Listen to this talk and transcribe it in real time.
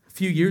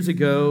few years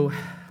ago,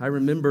 I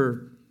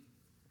remember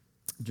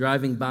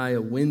driving by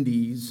a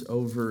Wendy's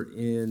over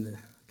in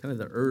kind of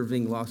the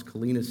Irving, Las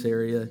Colinas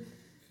area,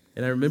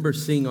 and I remember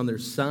seeing on their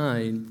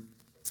sign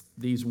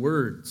these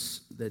words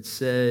that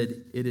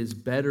said, "It is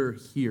better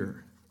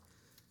here."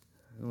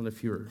 I don't know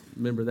if you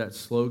remember that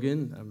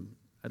slogan.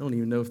 I don't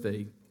even know if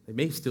they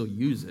may still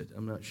use it.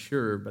 I'm not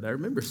sure, but I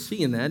remember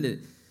seeing that, and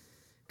it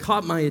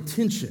caught my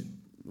attention.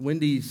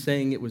 Wendy's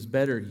saying it was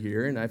better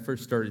here, and I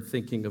first started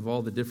thinking of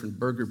all the different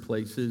burger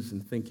places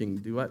and thinking,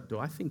 do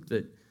I think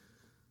that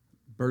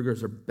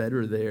burgers are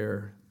better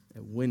there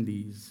at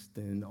Wendy's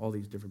than all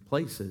these different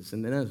places?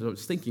 And then as I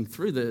was thinking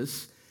through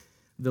this,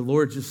 the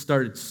Lord just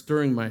started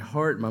stirring my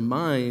heart, my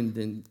mind,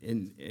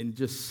 and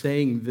just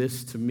saying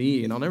this to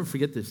me. And I'll never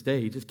forget this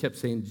day. He just kept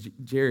saying,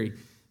 "Jerry,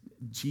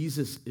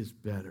 Jesus is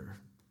better.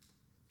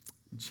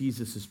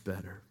 Jesus is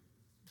better.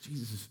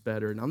 Jesus is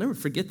better." And I'll never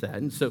forget that.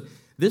 And so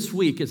this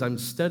week, as I'm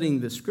studying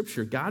the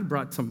scripture, God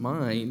brought to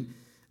mind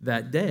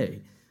that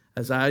day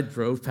as I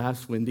drove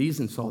past Wendy's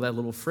and saw that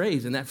little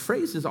phrase. And that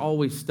phrase has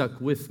always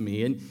stuck with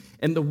me.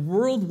 And the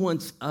world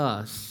wants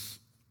us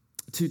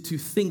to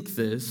think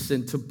this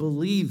and to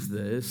believe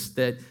this,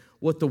 that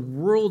what the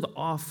world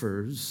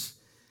offers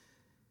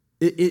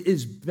it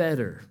is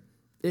better.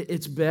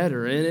 It's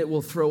better, and it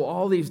will throw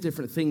all these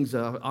different things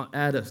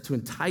at us to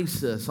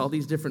entice us, all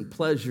these different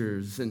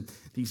pleasures and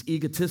these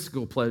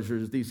egotistical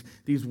pleasures,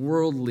 these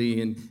worldly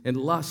and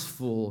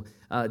lustful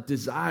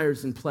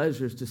desires and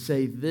pleasures, to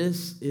say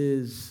this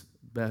is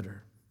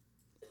better.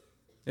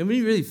 And when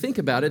you really think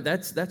about it,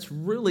 that's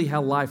really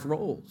how life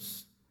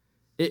rolls.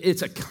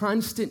 It's a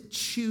constant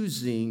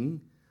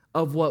choosing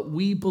of what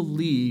we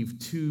believe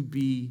to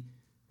be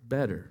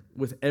better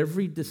with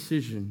every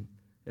decision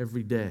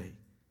every day.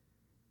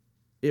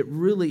 It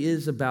really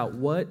is about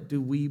what do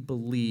we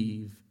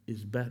believe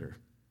is better.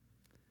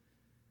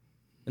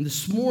 And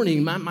this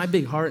morning, my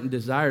big heart and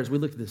desire as we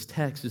look at this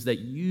text is that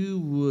you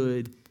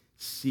would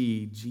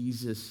see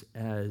Jesus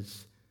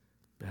as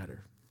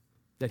better,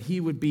 that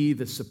he would be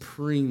the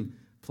supreme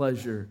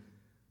pleasure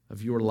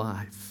of your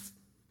life.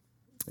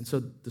 And so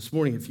this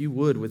morning, if you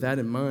would, with that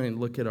in mind,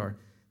 look at our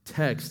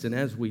text. And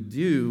as we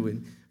do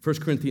in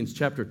 1 Corinthians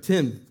chapter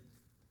 10,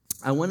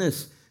 I want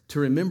us to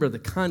remember the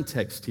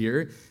context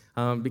here,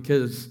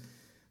 because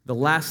the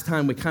last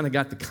time we kind of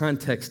got the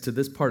context to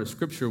this part of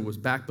Scripture was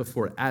back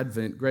before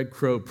Advent. Greg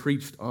Crow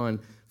preached on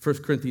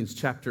 1 Corinthians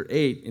chapter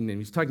 8, and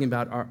he's talking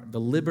about the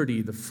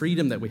liberty, the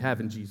freedom that we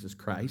have in Jesus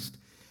Christ.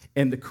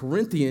 And the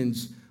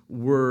Corinthians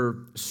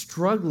were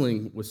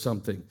struggling with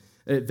something.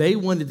 They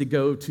wanted to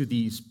go to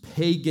these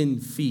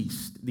pagan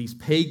feasts, these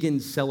pagan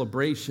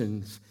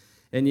celebrations,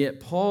 and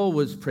yet Paul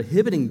was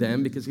prohibiting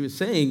them because he was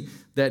saying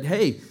that,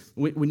 hey,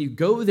 when you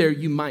go there,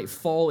 you might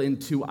fall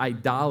into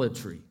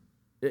idolatry.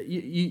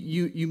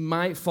 You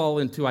might fall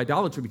into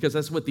idolatry, because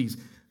that's what these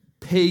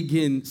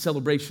pagan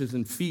celebrations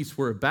and feasts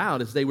were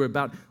about, is they were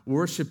about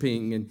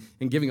worshiping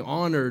and giving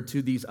honor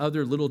to these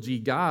other little g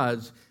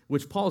gods,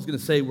 which Paul's going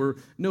to say were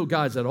no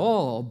gods at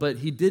all, but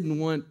he didn't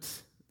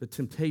want the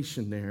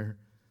temptation there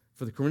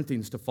for the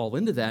Corinthians to fall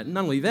into that. And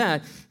not only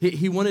that,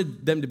 he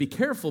wanted them to be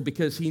careful,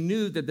 because he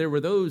knew that there were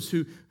those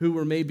who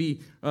were maybe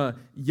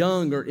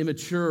young or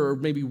immature or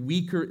maybe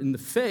weaker in the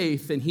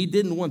faith, and he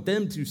didn't want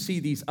them to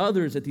see these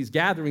others at these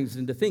gatherings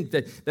and to think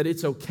that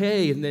it's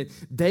okay and that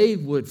they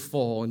would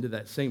fall into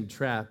that same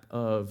trap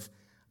of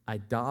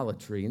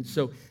idolatry. And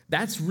so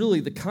that's really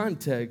the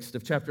context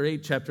of chapter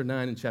 8, chapter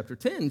 9, and chapter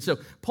 10. So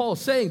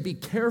Paul's saying, be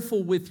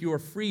careful with your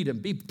freedom.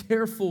 Be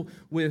careful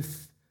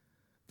with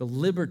the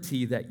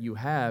liberty that you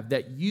have,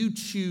 that you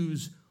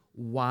choose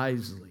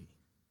wisely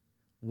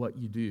what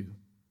you do.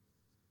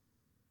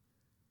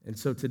 And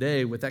so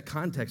today, with that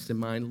context in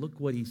mind, look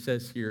what he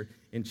says here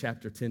in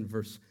chapter 10,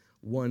 verse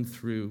 1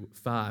 through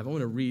 5. I want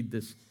to read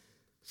this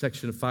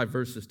section of 5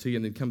 verses to you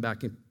and then come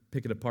back and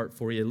pick it apart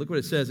for you. Look what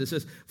it says. It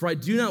says, "For I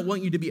do not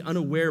want you to be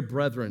unaware,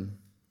 brethren."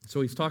 So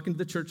he's talking to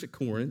the church at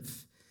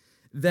Corinth,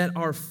 "that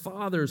our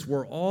fathers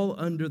were all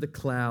under the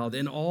cloud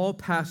and all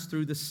passed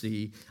through the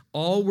sea.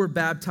 All were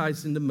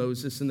baptized into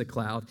Moses in the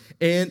cloud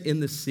and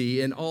in the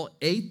sea, and all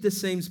ate the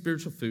same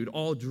spiritual food,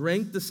 all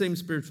drank the same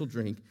spiritual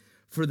drink,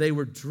 for they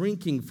were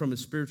drinking from a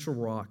spiritual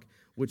rock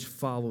which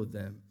followed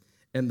them.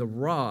 And the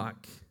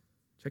rock,"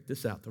 check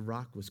this out, "the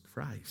rock was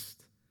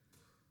Christ."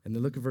 And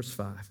then look at verse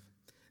 5.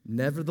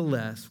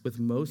 "Nevertheless, with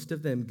most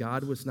of them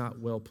God was not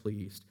well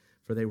pleased,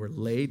 for they were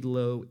laid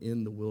low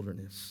in the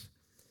wilderness."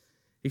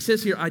 He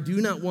says here, I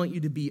do not want you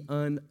to be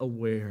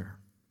unaware.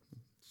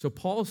 So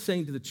Paul's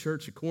saying to the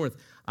church at Corinth,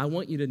 I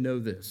want you to know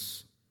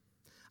this.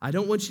 I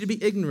don't want you to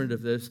be ignorant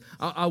of this.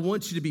 I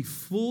want you to be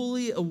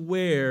fully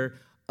aware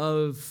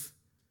of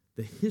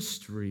the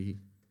history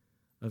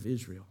of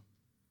Israel.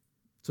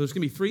 So there's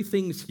going to be 3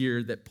 things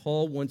here that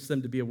Paul wants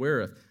them to be aware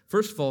of.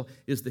 First of all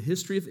is the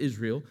history of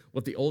Israel,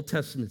 what the Old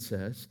Testament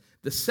says.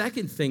 The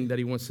second thing that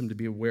he wants them to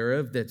be aware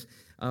of that's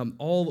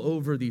all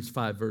over these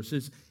 5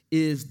 verses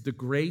is the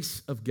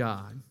grace of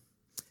God.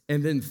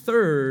 And then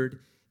third,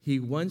 he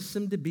wants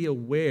them to be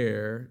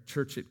aware,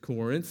 church at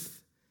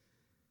Corinth,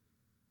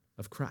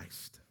 of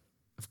Christ.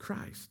 of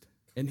Christ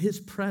and his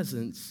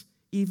presence,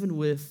 even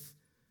with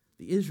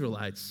the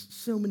Israelites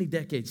so many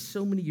decades,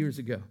 so many years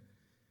ago.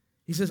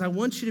 He says, I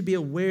want you to be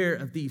aware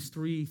of these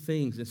three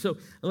things. And so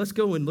let's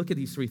go and look at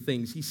these three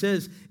things. He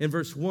says in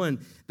verse 1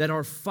 that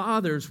our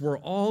fathers were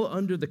all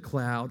under the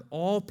cloud,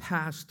 all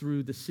passed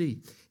through the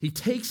sea. He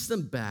takes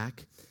them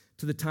back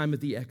to the time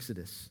of the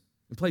Exodus.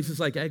 In places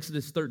like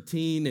Exodus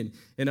 13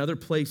 and other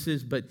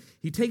places, but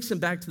he takes them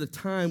back to the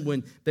time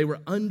when they were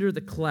under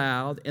the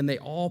cloud and they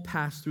all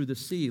passed through the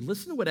sea.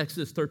 Listen to what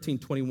Exodus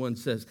 13:21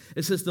 says.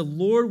 It says, the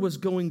Lord was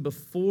going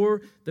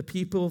before the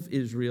people of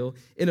Israel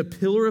in a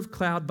pillar of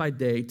cloud by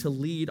day to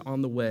lead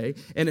on the way,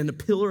 and in a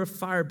pillar of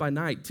fire by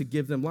night to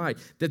give them light,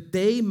 that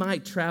they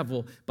might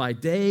travel by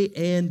day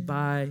and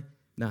by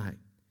night.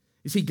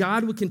 You see,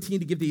 God would continue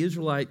to give the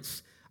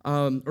Israelites,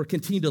 or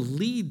continue to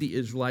lead the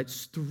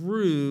Israelites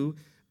through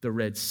the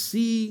Red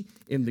Sea,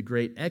 in the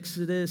great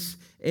Exodus,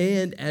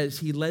 and as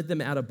he led them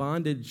out of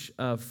bondage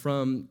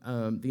from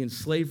the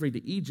slavery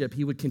to Egypt,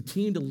 he would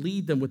continue to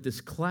lead them with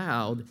this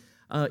cloud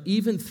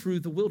even through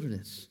the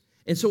wilderness.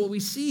 And so what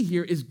we see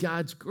here is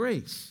God's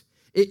grace.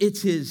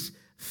 It's his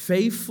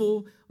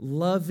faithful,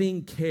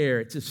 loving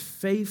care. It's his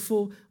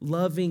faithful,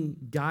 loving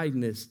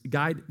guidance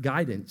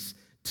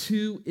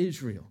to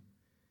Israel.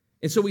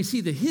 And so we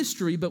see the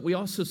history, but we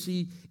also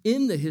see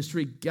in the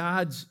history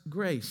God's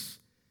grace.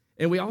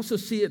 And we also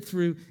see it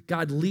through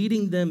God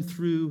leading them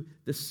through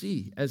the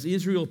sea. As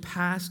Israel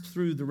passed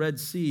through the Red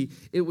Sea,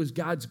 it was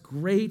God's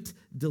great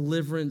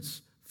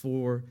deliverance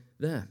for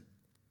them.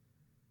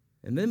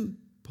 And then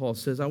Paul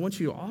says, I want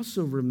you to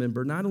also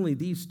remember not only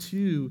these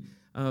two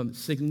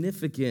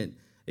significant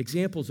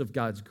examples of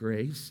God's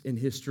grace in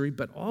history,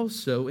 but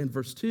also in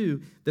verse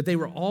 2, that they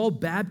were all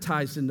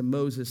baptized into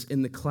Moses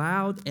in the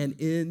cloud and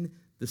in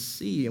the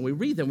sea. And we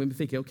read them, we're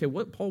thinking, okay,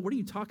 Paul, what are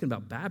you talking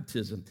about,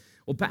 baptism?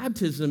 Well,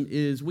 baptism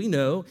is, we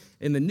know,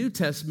 in the New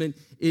Testament,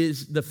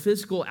 is the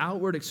physical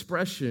outward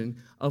expression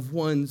of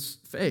one's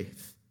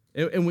faith.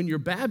 And when you're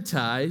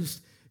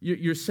baptized,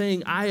 you're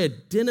saying, I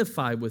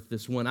identify with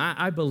this one.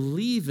 I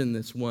believe in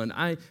this one.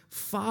 I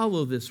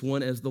follow this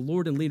one as the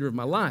Lord and leader of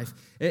my life.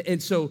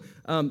 And so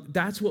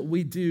that's what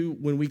we do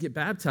when we get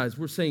baptized.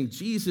 We're saying,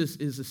 Jesus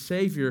is the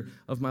Savior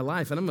of my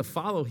life, and I'm going to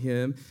follow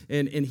him,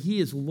 and he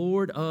is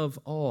Lord of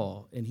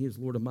all, and he is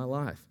Lord of my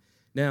life.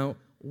 Now,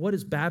 what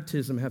does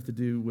baptism have to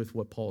do with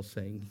what Paul's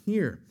saying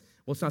here?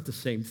 Well, it's not the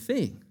same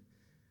thing,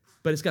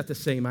 but it's got the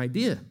same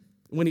idea.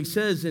 When he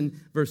says in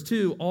verse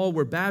 2, all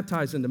were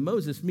baptized into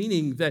Moses,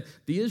 meaning that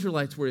the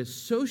Israelites were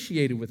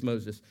associated with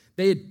Moses.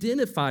 They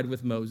identified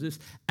with Moses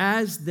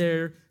as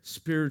their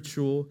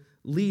spiritual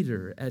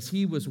leader, as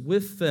he was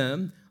with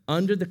them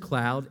under the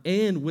cloud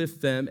and with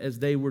them as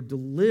they were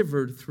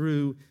delivered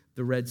through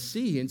the Red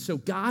Sea. And so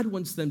God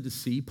wants them to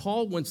see,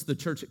 Paul wants the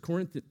church at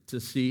Corinth to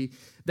see,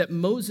 that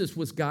Moses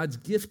was God's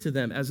gift to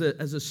them as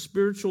a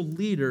spiritual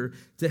leader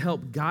to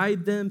help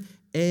guide them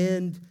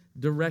and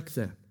direct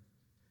them.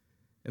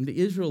 And the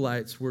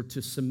Israelites were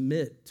to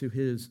submit to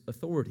his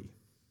authority.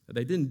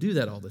 They didn't do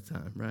that all the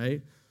time,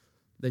 right?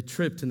 They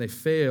tripped and they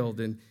failed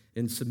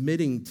in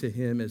submitting to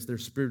him as their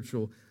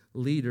spiritual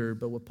leader.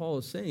 But what Paul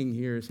is saying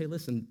here is, hey,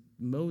 listen,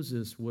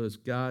 Moses was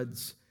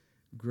God's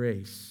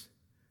grace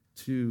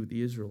to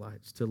the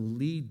Israelites to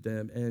lead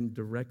them and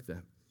direct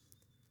them.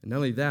 And not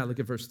only that, look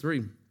at verse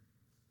 3.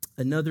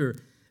 Another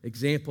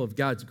example of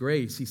God's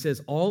grace. He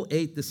says, all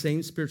ate the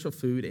same spiritual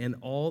food and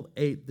all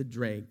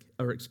drank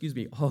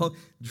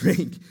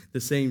the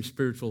same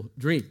spiritual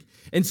drink.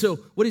 And so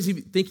what is he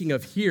thinking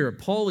of here?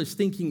 Paul is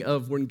thinking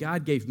of when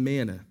God gave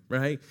manna,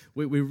 right?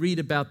 We read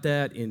about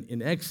that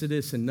in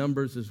Exodus and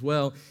Numbers as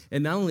well.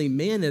 And not only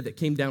manna that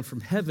came down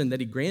from heaven that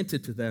he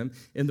granted to them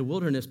in the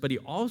wilderness, but he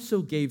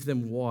also gave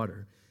them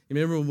water. You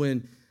remember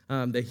when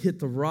they hit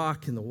the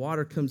rock and the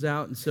water comes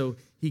out, and so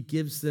he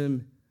gives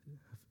them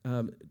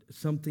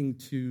something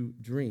to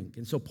drink.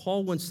 And so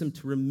Paul wants them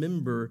to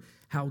remember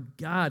how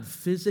God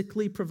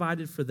physically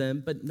provided for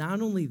them, but not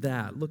only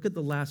that, look at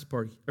the last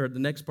part, or the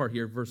next part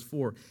here, verse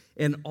 4,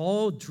 and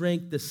all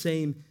drank the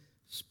same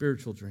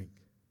spiritual drink.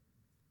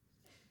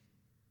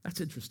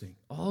 That's interesting.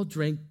 All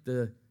drank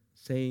the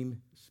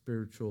same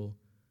spiritual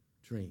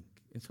drink.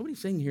 And so what he's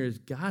saying here is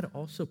God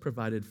also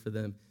provided for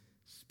them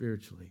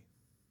spiritually.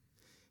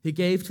 He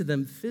gave to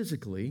them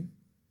physically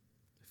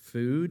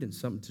food and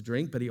something to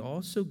drink, but he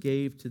also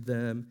gave to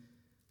them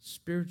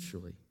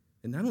spiritually.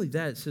 And not only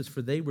that, it says,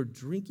 for they were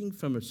drinking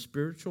from a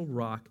spiritual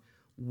rock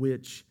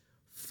which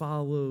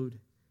followed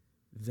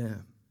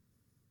them.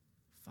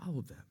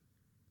 Followed them.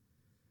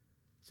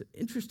 It's an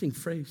interesting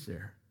phrase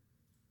there.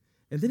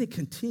 And then it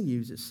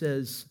continues, it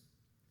says,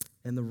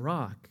 and the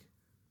rock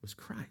was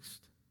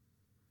Christ.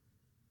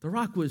 The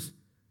rock was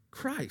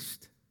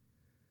Christ.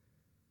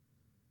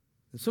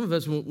 And some of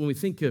us, when we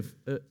think of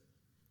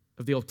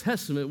the Old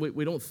Testament,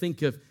 we don't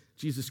think of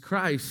Jesus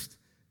Christ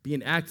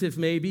being active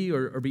maybe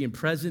or being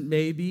present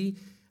maybe,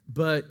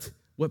 but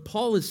what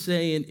Paul is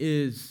saying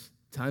is,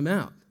 time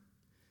out.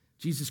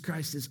 Jesus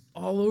Christ is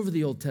all over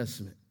the Old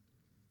Testament,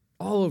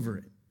 all over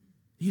it.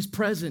 He's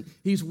present,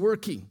 he's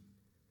working.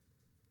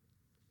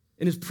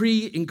 in his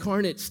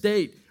pre-incarnate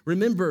state.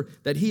 Remember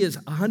that he is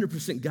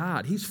 100%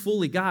 God. He's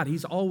fully God.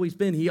 He's always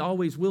been. He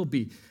always will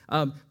be.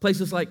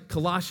 Places like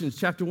Colossians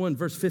chapter 1,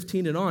 verse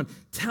 15 and on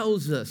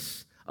tells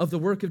us of the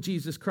work of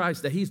Jesus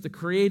Christ, that he's the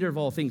creator of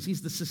all things.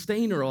 He's the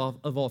sustainer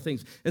of all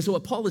things. And so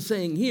what Paul is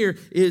saying here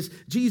is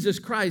Jesus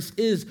Christ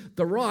is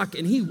the rock,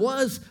 and he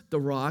was the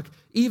rock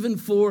even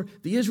for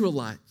the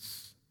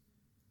Israelites.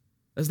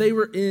 As they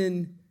were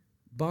in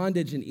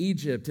bondage in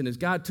Egypt, and as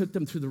God took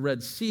them through the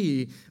Red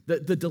Sea,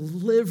 the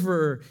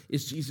deliverer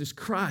is Jesus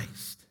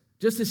Christ.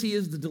 Just as he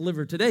is the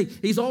deliverer today,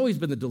 he's always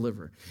been the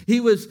deliverer. He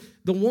was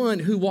the one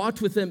who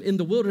walked with them in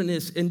the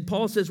wilderness, and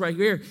Paul says right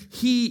here,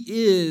 he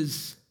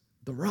is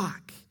the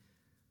rock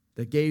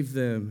that gave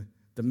them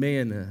the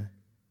manna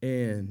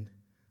and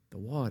the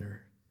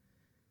water.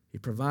 He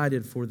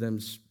provided for them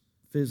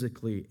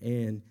physically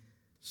and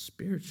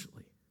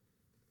spiritually.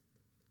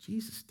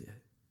 Jesus did.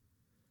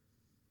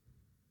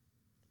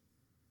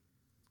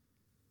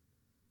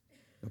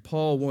 Now,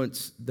 Paul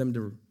wants them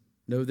to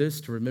know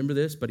this, to remember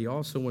this, but he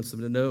also wants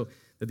them to know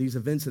that these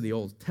events in the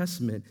Old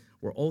Testament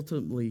were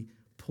ultimately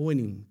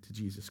pointing to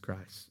Jesus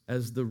Christ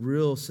as the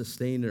real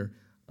sustainer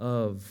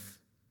of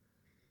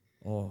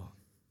all.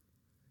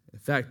 In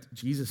fact,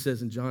 Jesus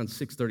says in John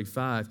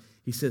 6:35,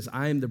 he says,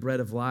 I am the bread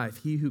of life.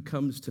 He who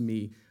comes to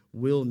me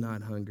will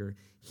not hunger.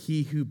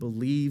 He who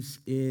believes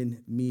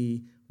in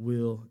me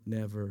will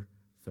never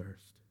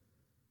thirst.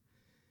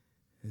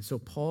 And so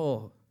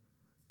Paul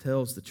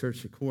tells the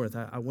church at Corinth,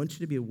 I want you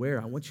to be aware,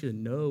 I want you to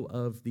know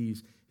of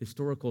these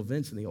historical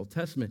events in the Old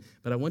Testament,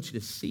 but I want you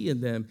to see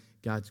in them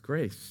God's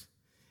grace.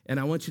 And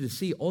I want you to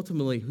see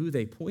ultimately who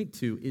they point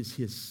to is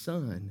his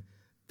Son,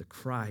 the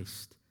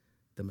Christ,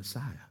 the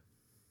Messiah.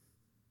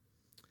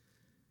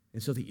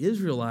 And so the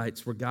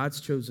Israelites were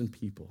God's chosen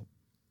people.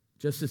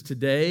 Just as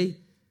today,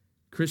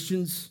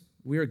 Christians,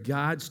 we are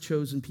God's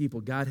chosen people.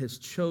 God has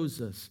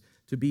chosen us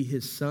to be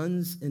his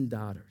sons and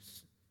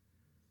daughters.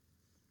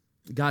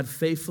 God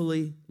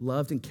faithfully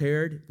loved and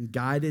cared and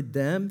guided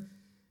them.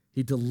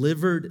 He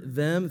delivered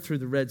them through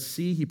the Red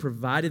Sea. He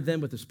provided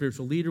them with a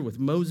spiritual leader, with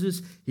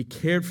Moses. He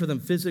cared for them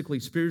physically,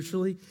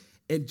 spiritually.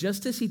 And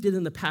just as he did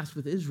in the past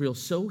with Israel,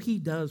 so he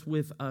does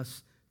with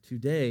us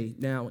today,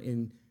 now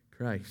in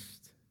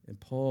Christ. And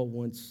Paul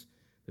wants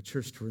the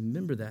church to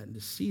remember that and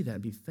to see that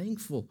and be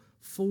thankful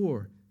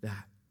for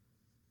that.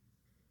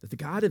 That the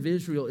God of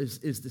Israel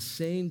is the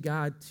same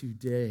God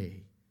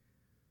today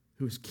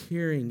who is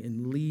caring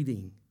and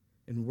leading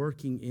and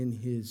working in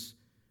his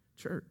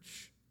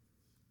church.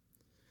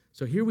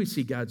 So here we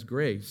see God's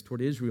grace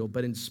toward Israel,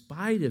 but in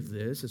spite of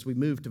this, as we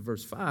move to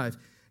verse 5,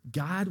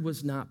 God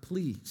was not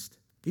pleased.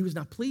 He was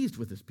not pleased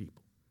with his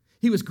people.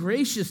 He was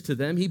gracious to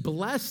them, he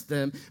blessed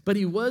them, but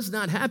he was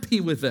not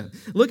happy with them.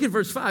 Look at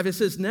verse 5. It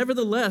says,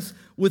 nevertheless,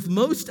 with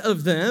most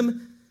of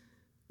them,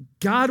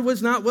 God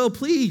was not well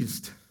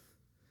pleased,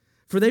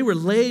 for they were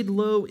laid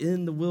low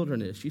in the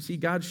wilderness. You see,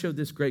 God showed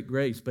this great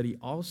grace, but he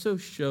also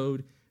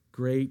showed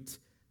great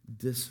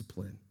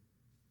discipline.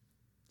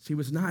 So he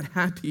was not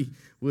happy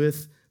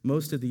with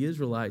most of the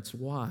Israelites.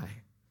 Why?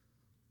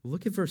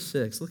 Look at verse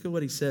 6. Look at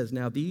what he says.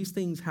 Now, these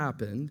things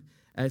happened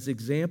as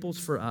examples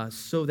for us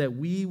so that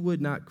we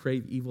would not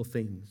crave evil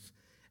things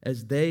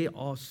as they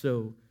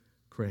also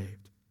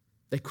craved.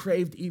 They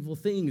craved evil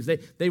things.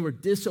 They were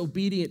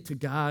disobedient to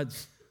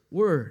God's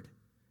word.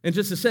 In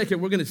just a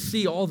second, we're going to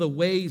see all the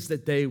ways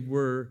that they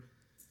were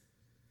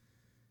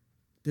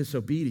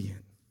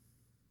disobedient,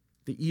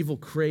 the evil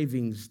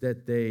cravings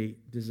that they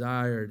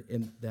desired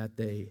and that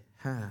they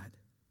had.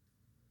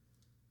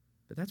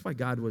 But that's why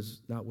God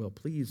was not well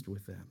pleased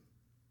with them.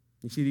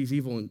 You see, these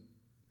evil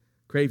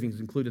cravings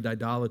included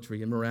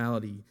idolatry,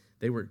 immorality.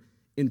 They were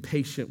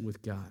impatient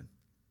with God.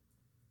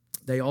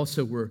 They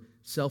also were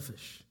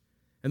selfish.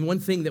 And one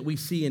thing that we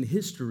see in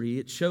history,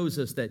 it shows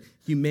us that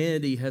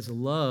humanity has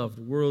loved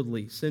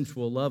worldly,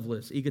 sensual,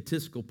 loveless,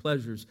 egotistical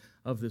pleasures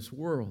of this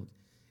world.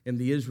 And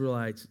the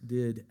Israelites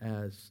did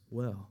as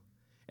well.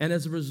 And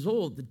as a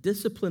result, the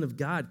discipline of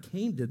God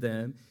came to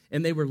them,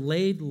 and they were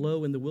laid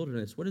low in the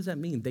wilderness. What does that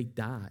mean? They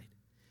died.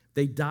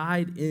 They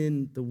died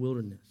in the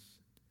wilderness.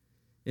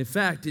 In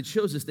fact, it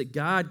shows us that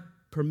God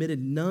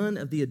permitted none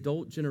of the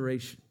adult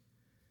generation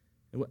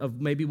of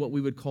maybe what we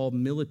would call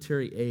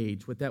military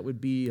age, what that would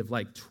be of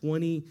like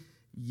 20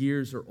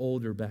 years or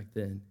older back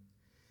then.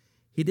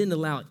 He didn't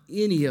allow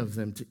any of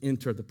them to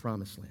enter the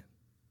promised land.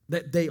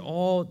 That they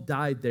all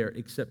died there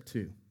except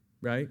two,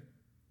 right? Do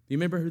you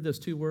remember who those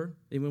two were?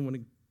 Anyone want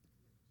to?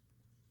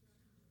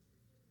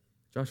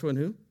 Joshua and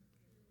who?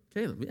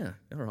 Caleb, yeah,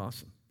 they were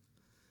awesome.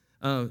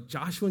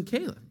 Joshua and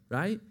Caleb,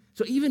 right?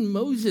 So even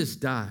Moses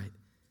died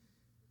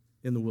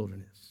in the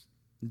wilderness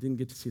and didn't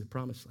get to see the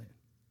promised land.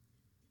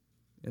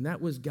 And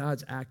that was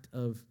God's act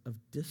of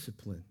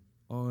discipline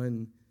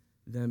on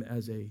them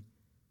as a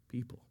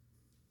people.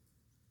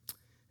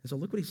 And so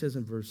look what he says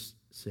in verse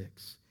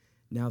 6.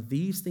 Now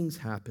these things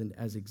happened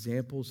as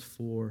examples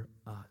for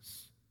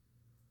us.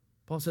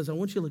 Paul says, I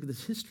want you to look at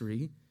this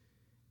history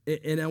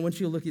And I want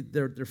you to look at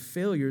their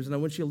failures, and I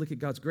want you to look at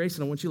God's grace,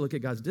 and I want you to look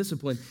at God's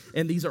discipline.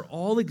 And these are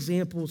all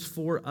examples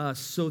for us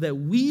so that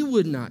we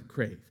would not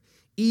crave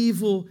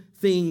evil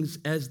things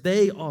as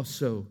they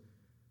also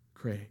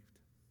craved.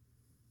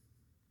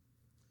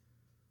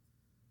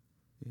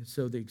 And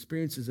so the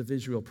experiences of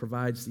Israel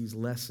provides these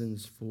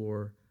lessons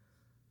for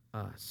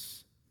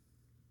us.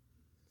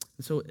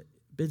 And so it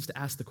begs to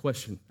ask the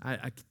question.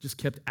 I just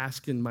kept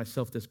asking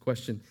myself this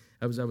question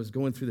as I was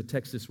going through the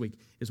text this week,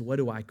 is what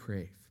do I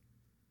crave?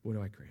 What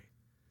do I crave?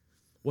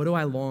 What do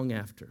I long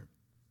after?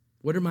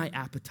 What are my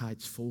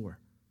appetites for?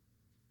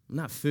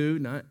 Not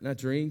food, not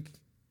drink.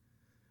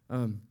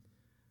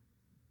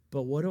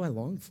 But what do I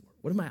long for?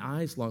 What do my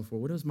eyes long for?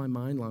 What does my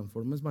mind long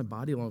for? What does my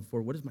body long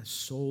for? What does my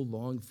soul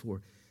long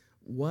for?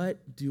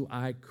 What do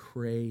I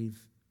crave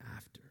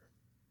after?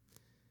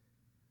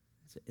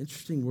 It's an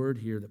interesting word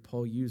here that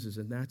Paul uses,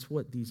 and that's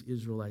what these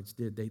Israelites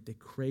did. They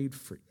craved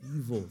for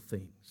evil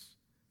things,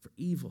 for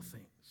evil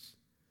things.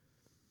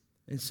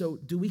 And so,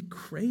 do we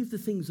crave the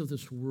things of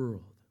this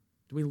world?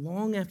 Do we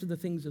long after the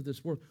things of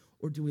this world,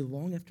 or do we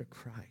long after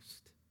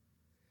Christ?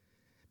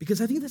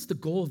 Because I think that's the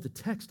goal of the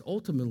text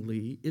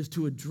ultimately, is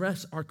to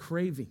address our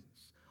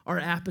cravings, our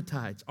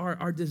appetites,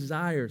 our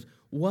desires.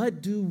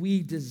 What do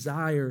we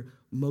desire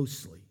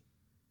mostly?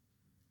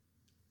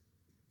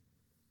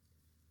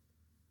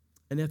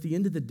 And at the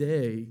end of the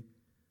day,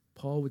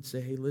 Paul would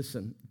say, hey,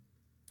 listen,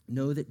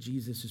 know that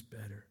Jesus is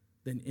better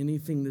than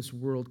anything this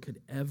world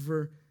could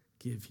ever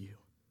give you.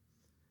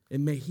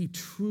 And may he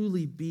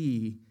truly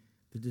be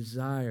the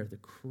desire, the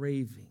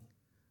craving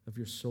of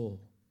your soul.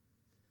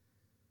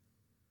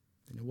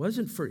 And it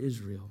wasn't for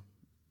Israel.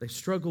 They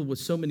struggled with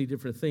so many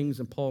different things,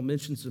 and Paul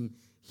mentions them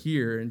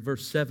here. In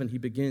verse 7, he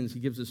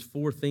gives us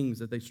 4 things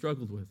that they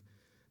struggled with.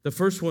 The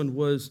first one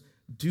was,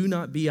 do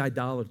not be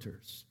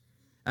idolaters.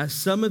 As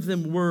some of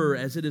them were,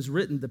 as it is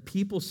written, the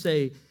people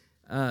say,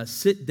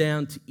 sit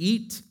down to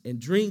eat and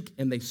drink,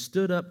 and they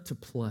stood up to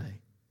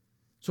play.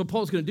 So what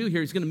Paul's going to do here,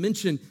 he's going to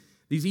mention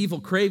these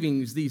evil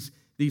cravings, these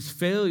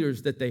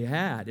failures that they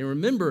had. And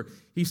remember,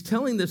 he's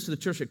telling this to the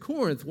church at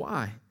Corinth.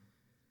 Why?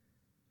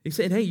 He's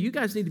saying, hey, you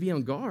guys need to be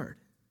on guard.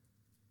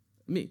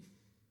 I mean,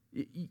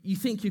 you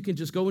think you can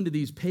just go into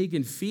these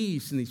pagan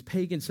feasts and these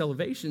pagan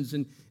celebrations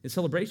and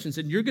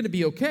you're going to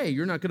be okay.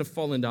 You're not going to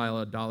fall into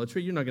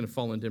idolatry. You're not going to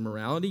fall into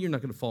immorality. You're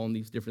not going to fall in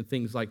these different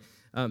things like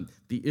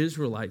the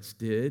Israelites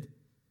did.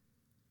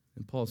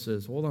 And Paul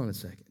says, hold on a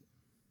second.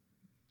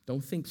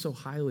 Don't think so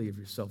highly of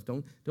yourself.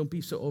 Don't be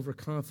so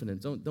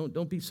overconfident.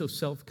 Don't be so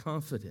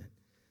self-confident.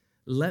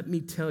 Let me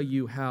tell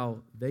you how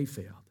they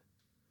failed.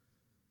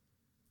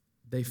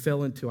 They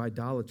fell into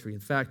idolatry. In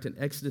fact, in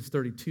Exodus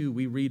 32,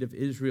 we read of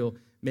Israel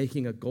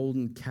making a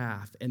golden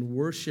calf and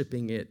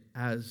worshiping it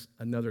as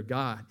another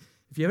god.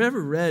 If you've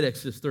ever read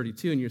Exodus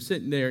 32 and you're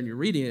sitting there and you're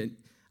reading it,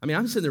 I mean,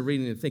 I'm sitting there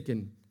reading it and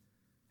thinking,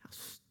 how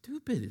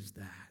stupid is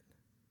that?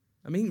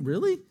 I mean,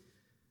 really?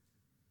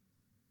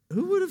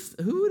 Who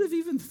would have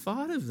even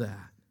thought of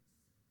that?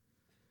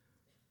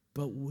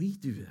 But we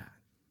do that.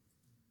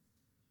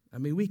 I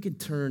mean, we can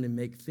turn and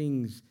make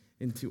things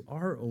into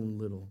our own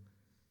little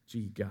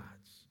G gods.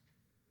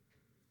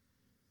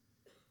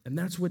 And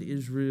that's what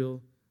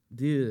Israel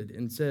did,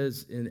 and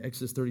says in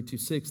Exodus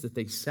 32:6 that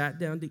they sat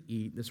down to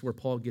eat. This is where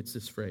Paul gets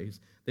this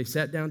phrase. They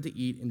sat down to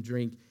eat and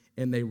drink,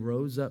 and they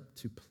rose up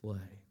to play.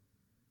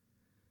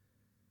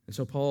 And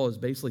so Paul is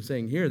basically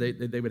saying here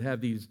they would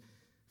have these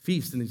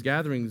feasts and these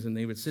gatherings, and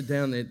they would sit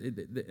down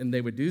and they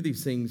would do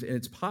these things, and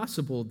it's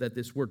possible that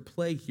this word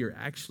play here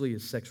actually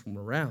is sexual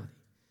morality.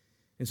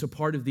 And so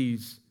part of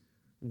these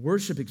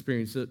worship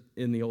experiences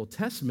in the Old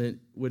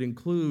Testament would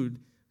include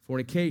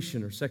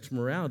fornication or sexual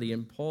morality,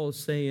 and Paul is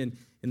saying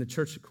in the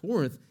church of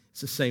Corinth, it's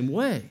the same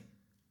way.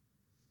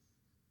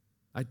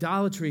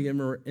 Idolatry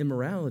and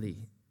immorality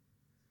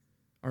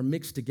are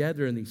mixed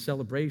together in these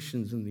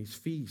celebrations and these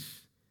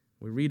feasts.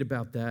 We read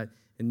about that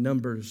in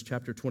Numbers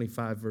chapter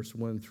 25, verse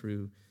 1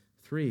 through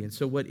 3. And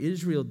so what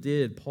Israel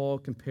did, Paul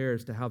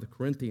compares to how the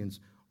Corinthians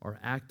are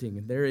acting,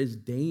 and there is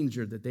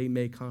danger that they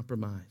may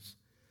compromise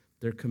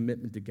their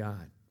commitment to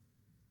God.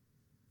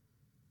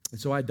 And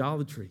so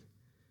idolatry.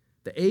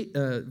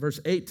 Verse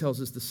 8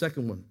 tells us the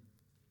second one.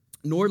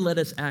 Nor let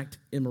us act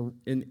in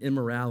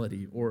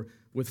immorality or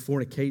with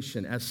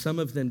fornication, as some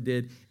of them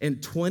did,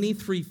 and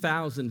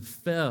 23,000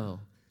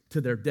 fell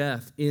to their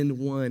death in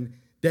one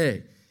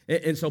day.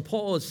 And so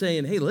Paul is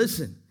saying, hey,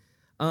 listen,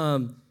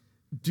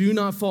 do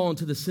not fall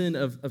into the sin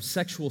of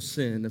sexual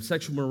sin, of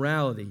sexual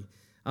morality.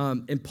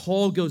 And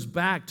Paul goes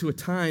back to a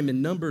time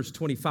in Numbers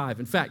 25.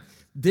 In fact,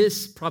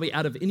 this probably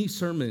out of any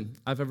sermon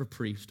I've ever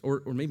preached,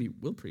 or maybe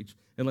will preach,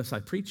 unless I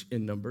preach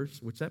in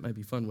Numbers, which that might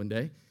be fun one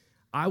day,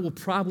 I will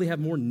probably have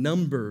more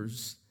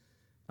Numbers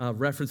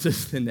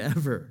references than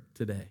ever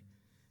today.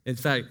 In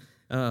fact,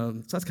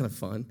 so that's kind of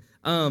fun.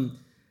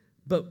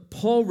 But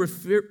Paul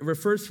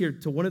refers here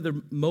to one of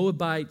the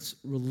Moabites'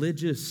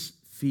 religious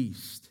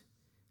feasts,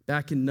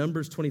 back in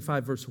Numbers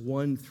 25, verse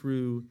 1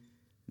 through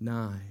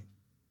 9,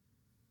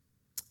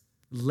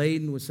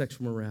 laden with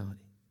sexual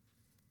morality.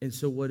 And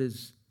so what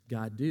does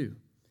God do?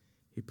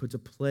 He puts a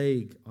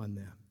plague on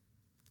them,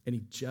 and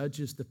he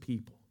judges the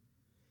people.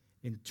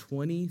 And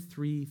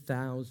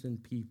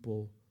 23,000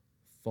 people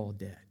fall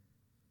dead.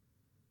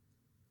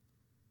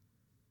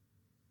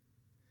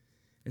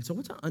 And so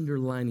what's an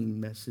underlining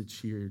message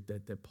here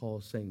that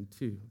Paul's saying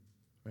too,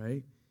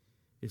 right?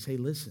 Is, hey,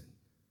 listen,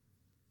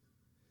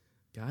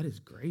 God is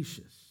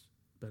gracious,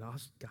 but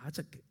also God's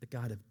a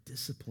God of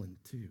discipline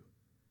too.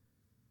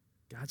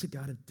 God's a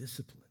God of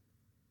discipline.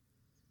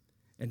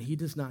 And he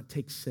does not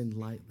take sin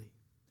lightly.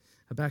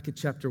 Habakkuk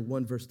chapter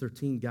 1, verse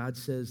 13, God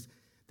says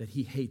that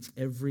he hates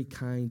every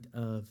kind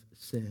of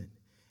sin.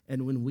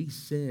 And when we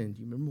sin, do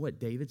you remember what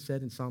David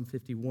said in Psalm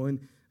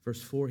 51,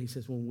 verse 4? He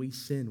says, when we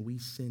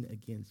sin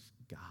against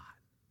God.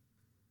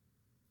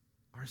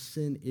 Our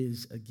sin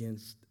is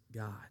against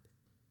God.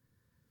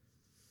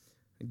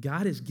 And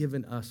God has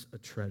given us a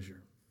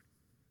treasure,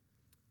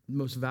 the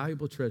most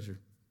valuable treasure,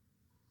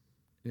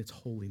 and it's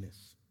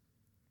holiness.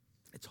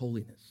 It's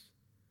holiness.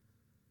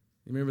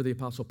 You remember the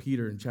Apostle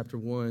Peter in chapter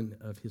 1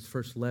 of his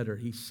first letter,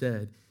 he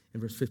said in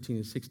verse 15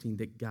 and 16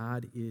 that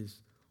God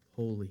is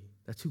holy.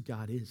 That's who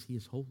God is. He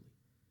is holy.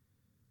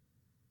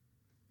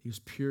 He's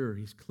pure.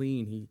 He's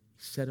clean. He's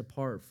set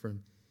apart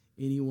from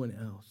anyone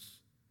else.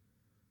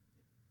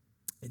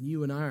 And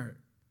you and I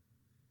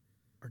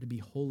are to be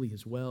holy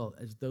as well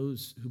as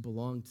those who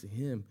belong to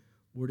him.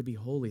 We're to be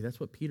holy. That's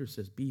what Peter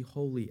says. Be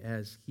holy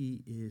as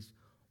he is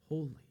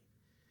holy.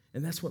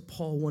 And that's what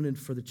Paul wanted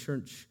for the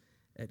church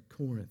at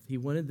Corinth. He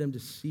wanted them to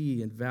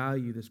see and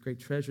value this great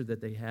treasure that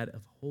they had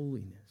of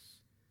holiness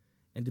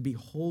and to be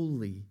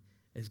holy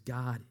as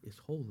God is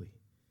holy.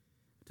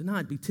 To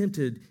not be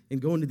tempted in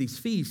going to these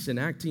feasts and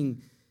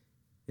acting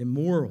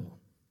immoral.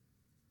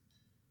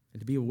 And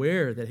to be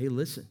aware that, hey,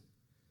 listen,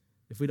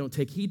 if we don't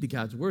take heed to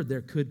God's word,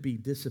 there could be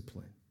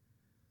discipline.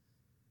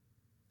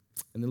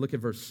 And then look at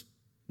verse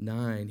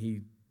 9.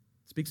 He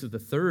speaks of the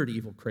third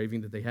evil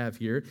craving that they have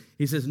here.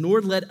 He says,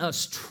 nor let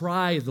us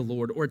try the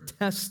Lord or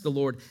test the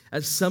Lord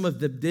as some of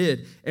them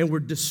did and were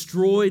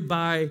destroyed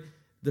by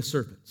the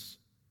serpents.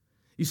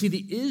 You see,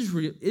 the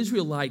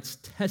Israelites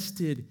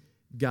tested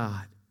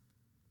God.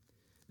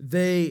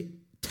 They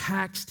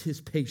taxed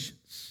his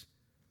patience.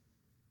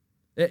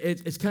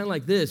 It's kind of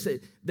like this.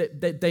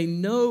 They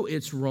know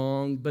it's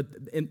wrong, but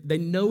they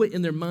know it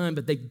in their mind,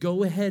 but they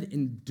go ahead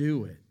and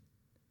do it.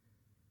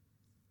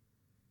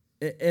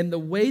 And the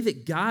way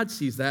that God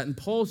sees that, and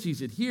Paul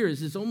sees it here,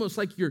 is it's almost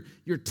like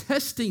you're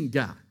testing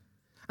God.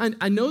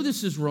 I know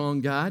this is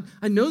wrong, God.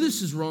 I know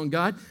this is wrong,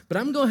 God, but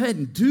I'm going to go ahead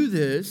and do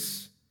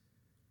this,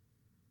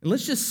 and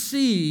let's just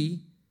see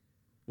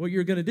what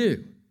you're going to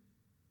do.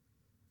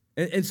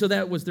 And so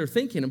that was their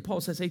thinking. And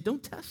Paul says, hey,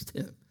 don't test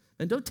him,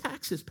 and don't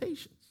tax his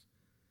patience.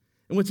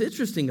 And what's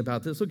interesting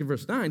about this, look at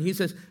verse 9. He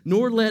says,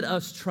 nor let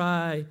us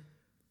try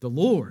the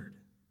Lord.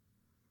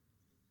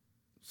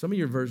 Some of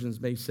your versions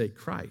may say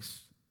Christ.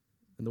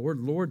 And the word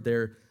Lord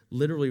there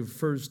literally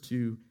refers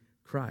to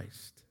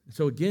Christ.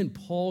 So again,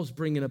 Paul's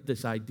bringing up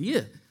this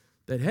idea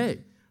that, hey,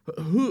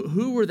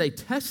 who were they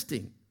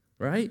testing,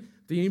 right?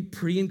 The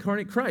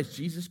pre-incarnate Christ,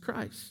 Jesus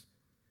Christ.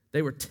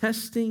 They were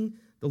testing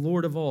the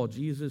Lord of all,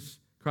 Jesus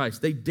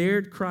Christ. They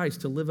dared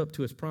Christ to live up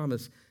to his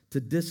promise to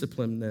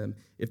discipline them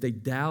if they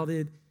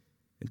doubted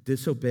and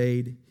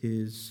disobeyed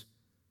his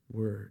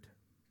word.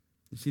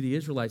 You see, the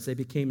Israelites, they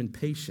became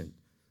impatient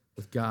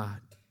with God.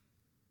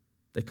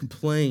 They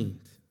complained.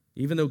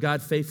 Even though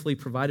God faithfully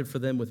provided for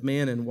them with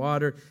manna and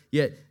water,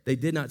 yet they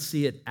did not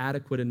see it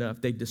adequate enough.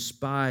 They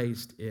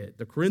despised it.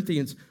 The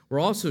Corinthians were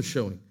also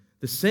showing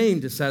the same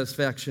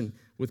dissatisfaction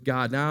with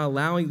God, now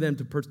allowing them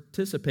to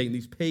participate in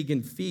these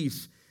pagan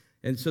feasts,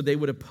 and so they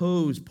would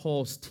oppose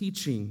Paul's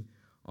teaching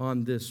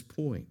on this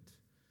point.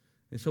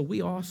 And so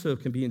we also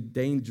can be in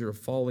danger of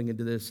falling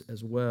into this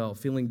as well,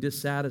 feeling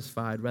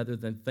dissatisfied rather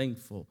than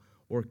thankful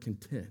or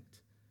content.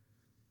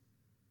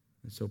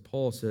 And so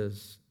Paul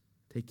says,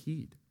 take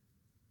heed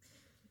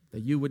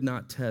that you would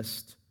not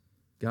test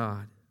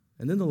God.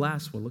 And then the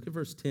last one, look at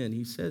verse 10.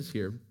 He says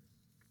here,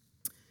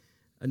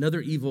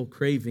 another evil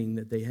craving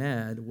that they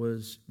had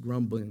was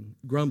grumbling.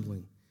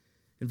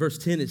 In verse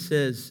 10 it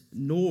says,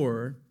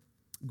 nor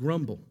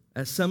grumble,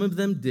 as some of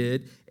them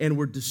did, and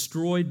were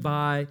destroyed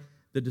by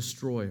the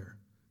destroyer.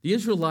 The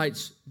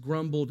Israelites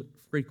grumbled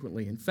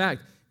frequently. In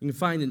fact, you can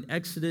find in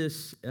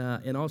Exodus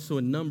and also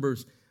in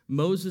Numbers,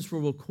 Moses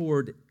will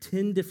record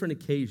 10 different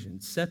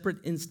occasions, separate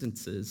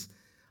instances,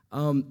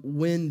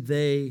 when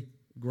they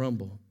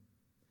grumble.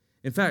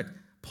 In fact,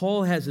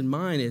 Paul has in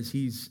mind, as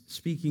he's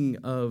speaking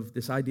of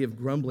this idea of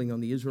grumbling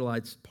on the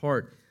Israelites'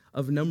 part,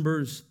 of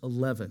Numbers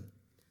 11.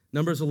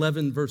 Numbers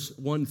 11, verse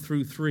 1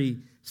 through 3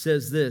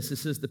 says this. It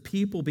says, the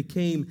people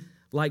became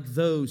like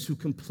those who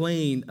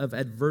complain of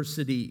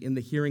adversity in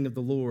the hearing of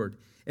the Lord.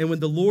 And when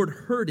the Lord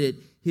heard it,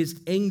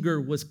 his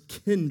anger was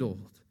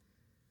kindled.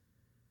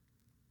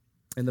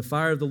 And the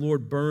fire of the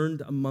Lord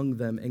burned among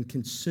them and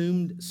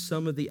consumed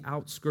some of the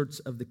outskirts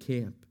of the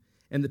camp.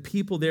 And the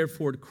people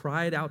therefore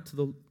cried out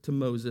to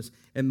Moses,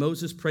 and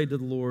Moses prayed to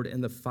the Lord,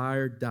 and the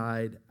fire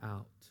died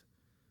out.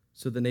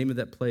 So the name of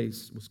that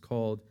place was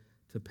called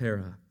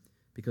Taperah.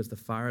 because the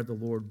fire of the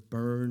Lord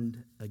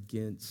burned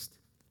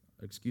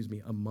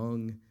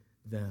among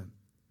them.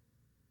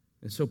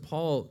 And so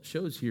Paul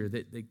shows here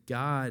that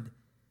God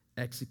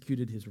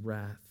executed his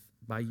wrath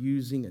by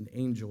using an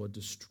angel, a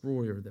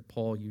destroyer, that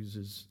Paul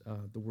uses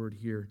the word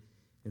here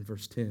in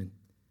verse 10.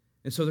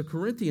 And so the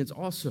Corinthians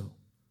also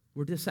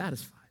were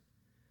dissatisfied.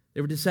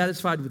 They were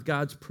dissatisfied with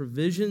God's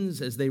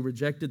provisions as they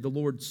rejected the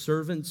Lord's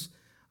servants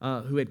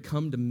who had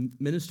come to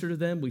minister to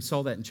them. We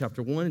saw that in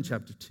chapter 1 and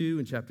chapter 2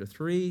 and chapter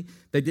 3.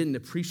 They didn't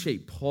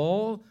appreciate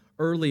Paul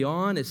early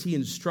on as he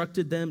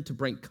instructed them to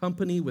break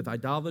company with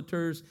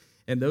idolaters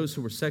and those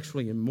who were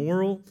sexually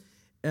immoral.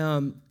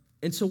 And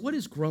so what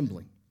is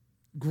grumbling?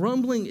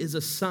 Grumbling is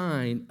a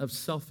sign of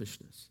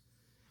selfishness.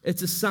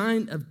 It's a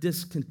sign of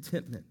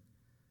discontentment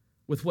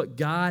with what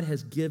God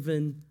has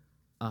given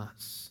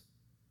us.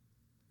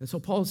 And so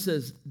Paul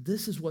says,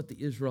 this is what the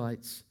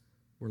Israelites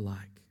were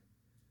like.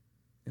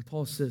 And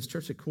Paul says,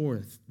 Church at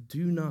Corinth,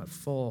 do not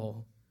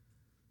fall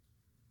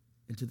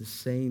into the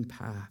same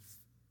path,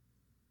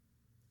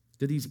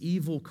 to these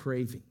evil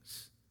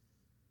cravings.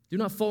 Do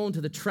not fall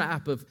into the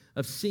trap of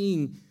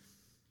seeing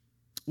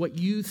what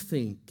you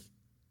think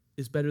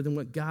is better than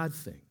what God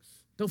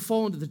thinks. Don't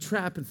fall into the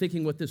trap and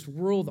thinking what this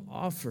world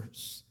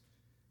offers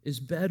is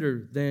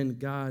better than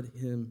God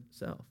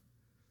himself.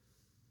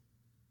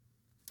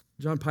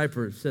 John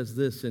Piper says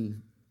this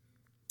in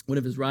one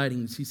of his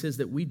writings. He says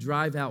that we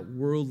drive out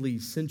worldly,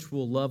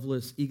 sensual,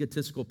 loveless,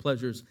 egotistical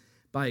pleasures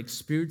by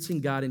experiencing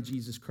God in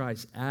Jesus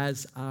Christ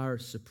as our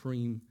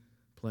supreme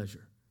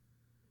pleasure.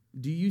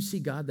 Do you see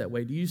God that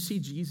way? Do you see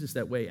Jesus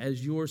that way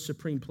as your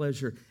supreme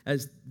pleasure,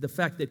 as the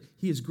fact that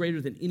he is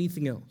greater than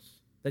anything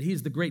else, that he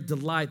is the great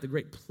delight, the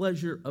great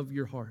pleasure of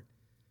your heart?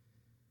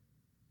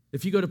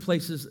 If you go to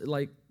places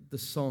like the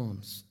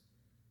Psalms,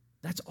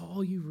 that's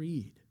all you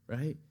read,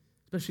 right?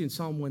 Especially in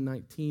Psalm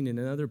 119 and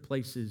in other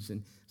places,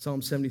 in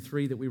Psalm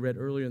 73 that we read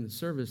earlier in the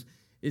service,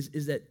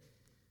 is that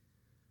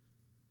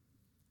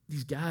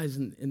these guys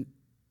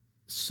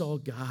saw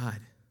God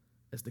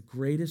as the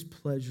greatest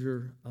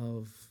pleasure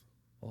of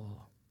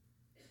all.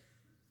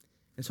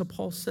 And so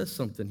Paul says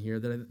something here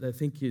that I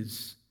think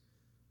is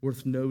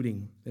worth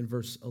noting in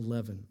verse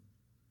 11.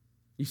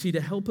 You see,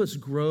 to help us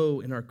grow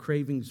in our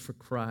cravings for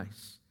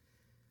Christ,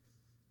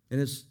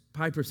 and as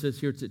Piper says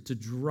here, to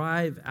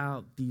drive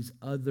out these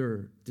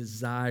other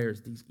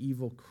desires, these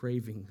evil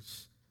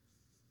cravings,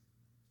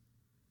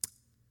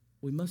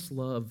 we must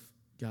love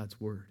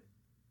God's word.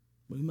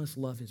 We must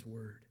love his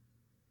word.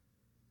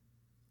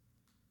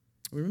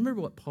 Remember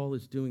what Paul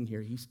is doing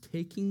here. He's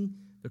taking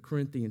the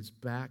Corinthians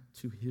back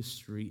to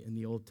history in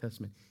the Old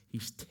Testament.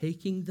 He's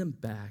taking them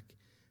back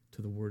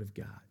to the Word of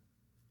God.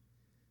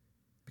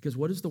 Because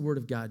what does the Word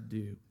of God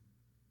do?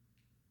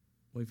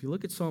 Well, if you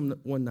look at Psalm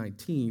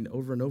 119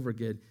 over and over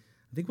again,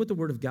 I think what the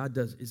Word of God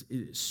does is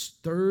it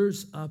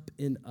stirs up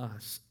in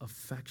us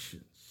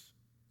affections,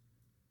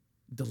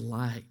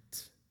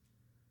 delight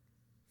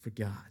for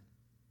God,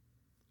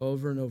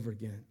 over and over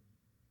again.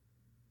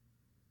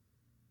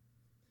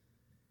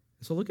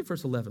 So look at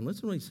verse 11.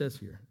 Listen to what he says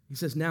here. He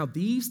says, now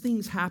these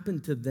things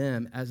happened to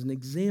them as an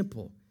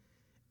example,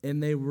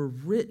 and they were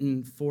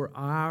written for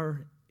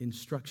our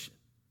instruction.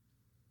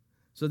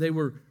 So they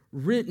were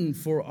written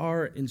for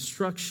our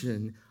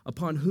instruction,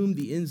 upon whom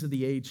the ends of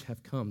the age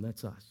have come.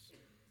 That's us.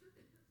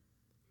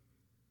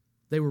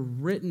 They were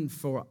written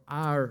for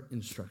our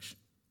instruction.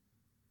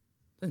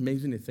 Isn't that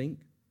amazing to think?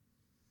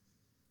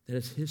 That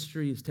as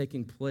history is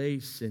taking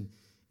place and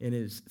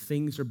as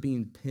things are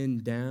being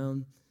pinned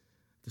down,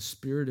 the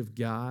Spirit of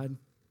God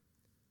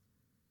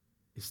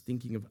is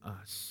thinking of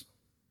us.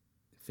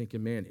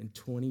 Thinking, man, in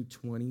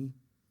 2020,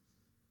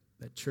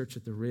 that church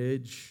at the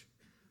Ridge,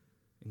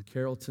 in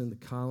Carrollton, the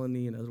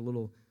Colony, and other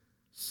little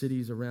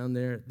cities around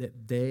there,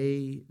 that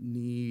they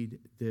need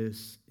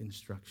this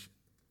instruction.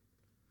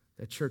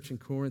 That church in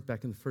Corinth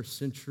back in the first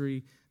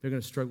century, they're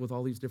going to struggle with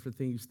all these different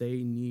things.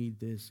 They need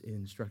this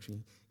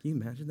instruction. Can you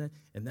imagine that?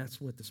 And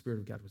that's what the Spirit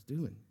of God was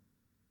doing.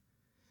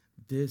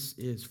 This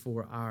is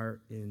for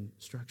our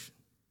instruction.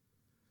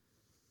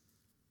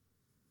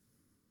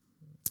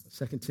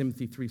 2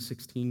 Timothy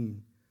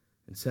 3:16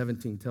 and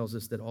 17 tells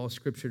us that all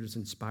Scripture is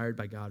inspired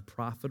by God,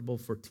 profitable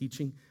for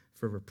teaching,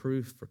 for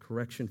reproof, for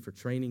correction, for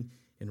training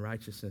in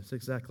righteousness. That's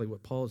exactly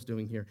what Paul is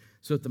doing here.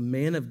 So that the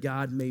man of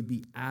God may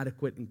be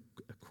adequate and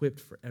equipped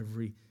for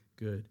every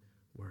good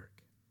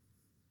work.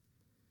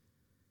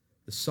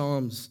 The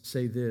Psalms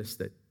say this,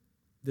 that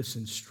this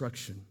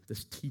instruction,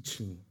 this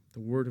teaching, the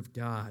Word of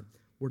God,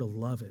 we're to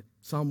love it.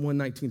 Psalm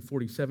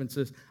 119:47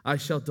 says, I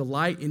shall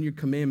delight in your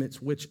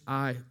commandments, which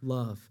I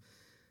love.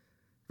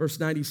 Verse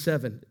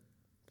 97,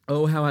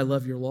 oh, how I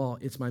love your law.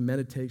 It's my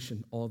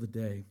meditation all the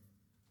day.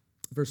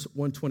 Verse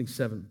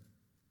 127,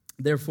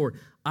 therefore,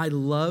 I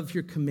love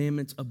your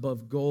commandments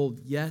above gold,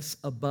 yes,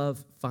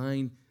 above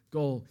fine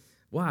gold.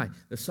 Why?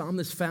 The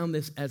psalmist found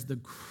this as the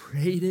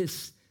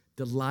greatest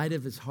delight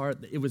of his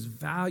heart. It was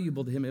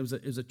valuable to him. It was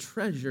a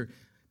treasure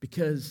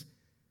because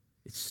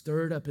it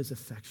stirred up his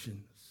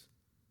affections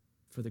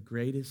for the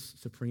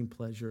greatest supreme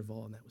pleasure of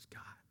all, and that was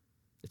God.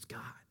 It's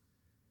God.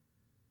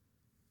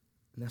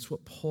 And that's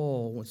what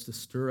Paul wants to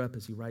stir up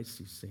as he writes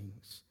these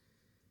things.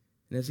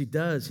 And as he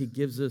does, he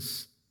gives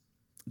us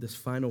this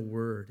final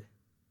word.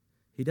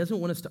 He doesn't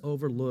want us to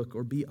overlook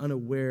or be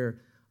unaware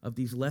of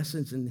these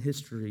lessons in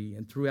history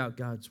and throughout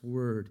God's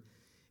word.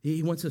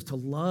 He wants us to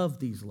love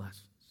these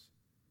lessons.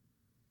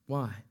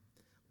 Why?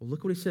 Well,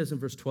 look what he says in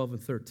verse 12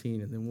 and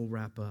 13, and then we'll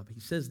wrap up. He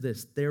says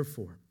this,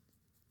 therefore,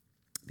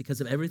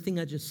 because of everything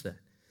I just said,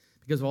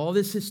 because of all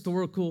this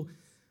historical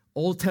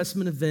Old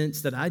Testament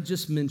events that I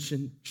just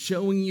mentioned,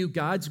 showing you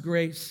God's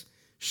grace,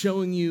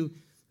 showing you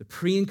the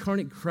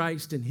pre-incarnate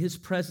Christ and his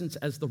presence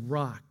as the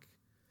rock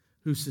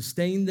who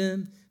sustained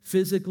them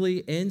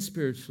physically and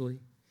spiritually.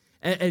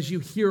 As you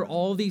hear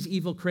all these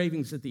evil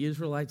cravings that the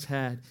Israelites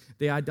had,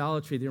 the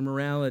idolatry, the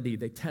immorality,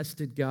 they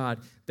tested God,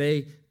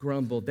 they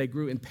grumbled, they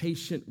grew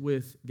impatient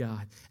with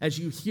God. As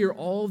you hear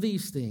all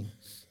these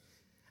things,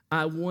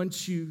 I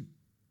want you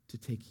to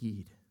take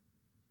heed.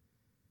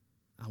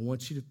 I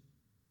want you to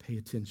pay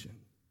attention.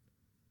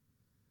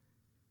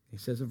 He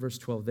says in verse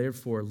 12,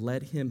 therefore,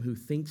 let him who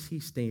thinks he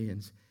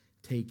stands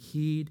take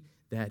heed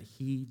that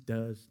he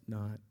does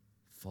not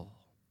fall.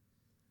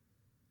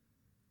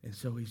 And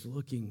so he's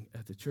looking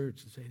at the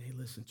church and saying, hey,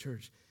 listen,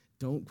 church,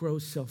 don't grow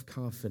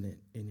self-confident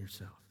in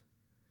yourself.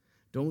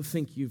 Don't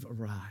think you've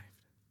arrived.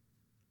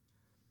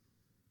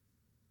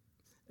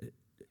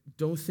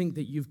 Don't think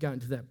that you've gotten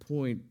to that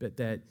point, but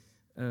that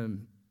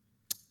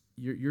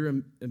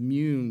you're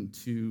immune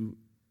to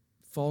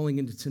falling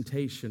into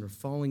temptation or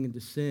falling into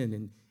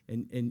sin,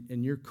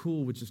 and you're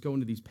cool with just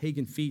going to these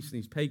pagan feasts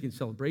and these pagan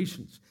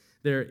celebrations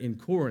there in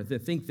Corinth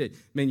and think that,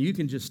 man, you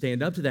can just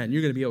stand up to that and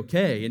you're going to be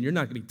okay and you're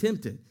not going to be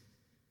tempted.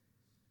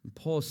 And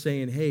Paul's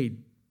saying, hey,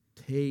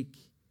 take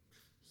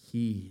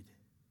heed.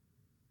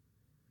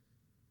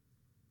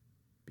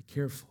 Be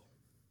careful.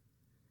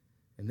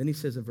 And then he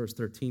says in verse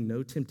 13,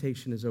 no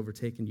temptation has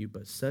overtaken you,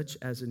 but such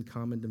as in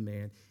common to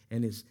man,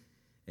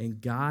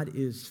 and God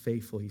is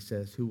faithful, he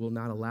says, who will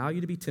not allow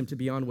you to be tempted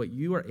beyond what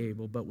you are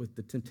able, but with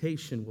the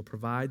temptation will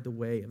provide the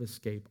way of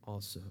escape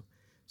also,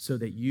 so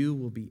that you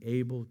will be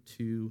able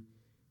to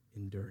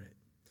endure it.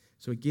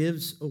 So he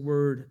gives a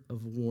word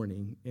of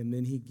warning, and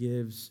then he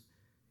gives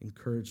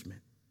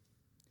encouragement.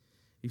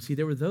 You see,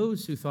 there were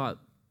those who thought,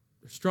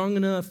 they're strong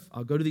enough,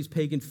 I'll go to these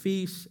pagan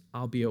feasts,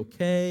 I'll be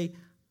okay,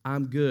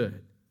 I'm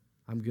good.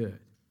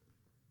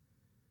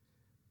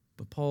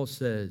 But Paul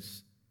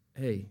says,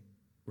 hey,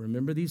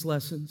 remember these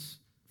lessons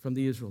from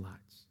the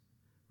Israelites.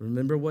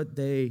 Remember what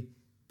they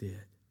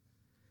did.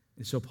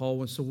 And so Paul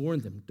wants to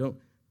warn them,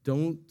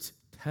 don't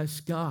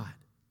test God.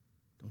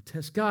 Don't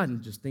test God and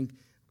just think,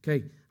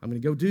 okay, I'm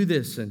going to go do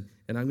this and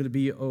I'm going to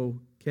be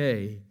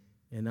okay,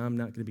 and I'm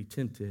not going to be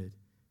tempted,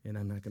 and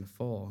I'm not going to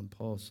fall. And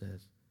Paul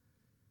says,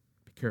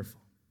 be careful.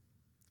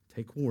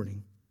 Take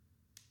warning.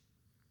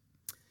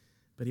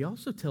 But he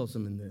also tells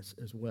them in this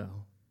as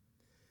well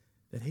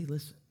that, hey,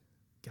 listen,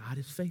 God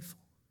is faithful.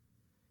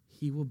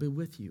 He will be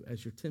with you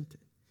as you're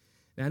tempted.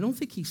 And I don't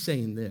think he's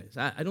saying this.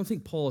 I don't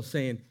think Paul is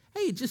saying,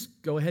 hey,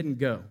 just go ahead and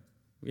go,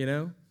 you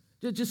know?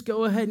 Just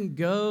go ahead and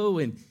go,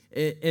 and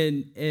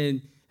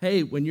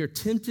hey, when you're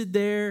tempted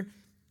there,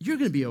 you're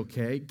going to be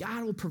okay.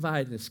 God will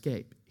provide an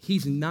escape.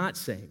 He's not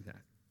saying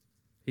that.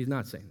 He's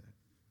not saying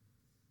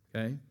that,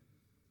 okay?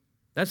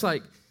 That's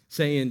like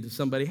saying to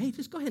somebody, hey,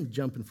 just go ahead and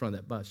jump in front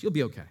of that bus. You'll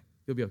be okay.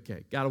 You'll be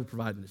okay. God will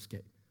provide an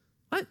escape.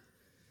 What?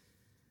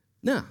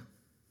 No.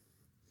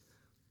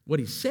 What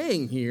he's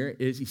saying here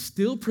is he's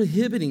still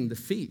prohibiting the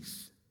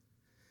feast.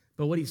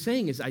 But what he's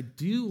saying is, I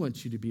do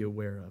want you to be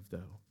aware of,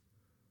 though,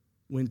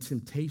 when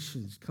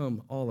temptations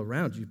come all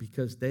around you,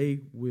 because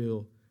they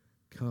will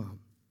come.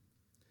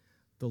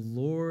 The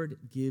Lord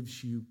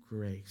gives you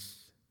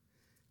grace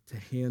to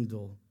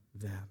handle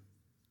them,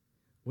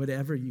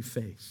 whatever you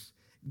face.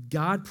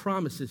 God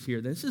promises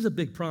here, this is a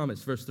big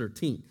promise, verse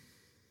 13,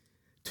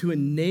 to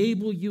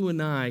enable you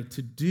and I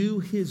to do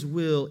his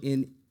will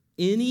in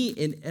any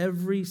and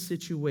every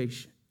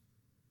situation.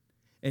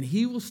 And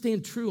he will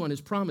stand true on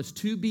his promise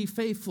to be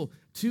faithful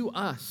to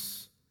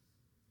us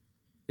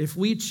if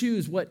we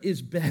choose what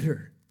is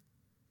better.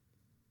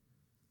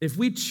 If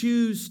we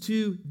choose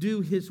to do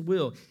his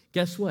will,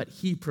 guess what?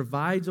 He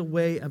provides a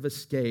way of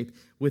escape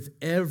with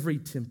every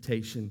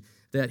temptation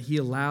that he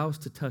allows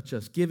to touch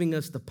us, giving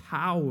us the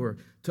power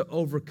to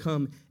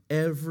overcome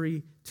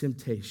every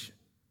temptation.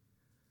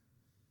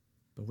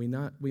 But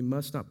we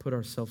must not put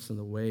ourselves in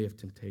the way of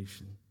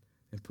temptation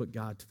and put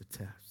God to the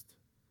test.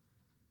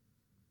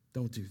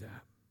 Don't do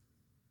that.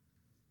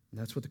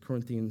 And that's what the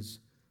Corinthians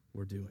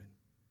were doing.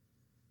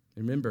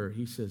 Remember,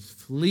 he says,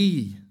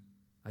 flee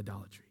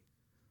idolatry.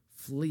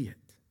 Flee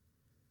it.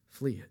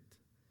 Flee it.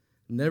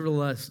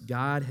 Nevertheless,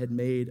 God had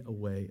made a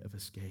way of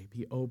escape.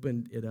 He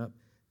opened it up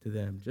to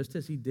them, just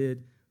as he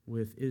did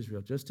with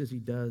Israel, just as he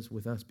does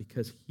with us,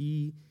 because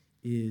he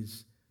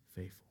is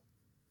faithful.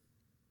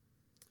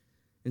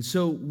 And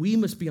so we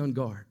must be on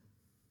guard.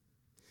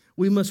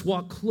 We must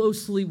walk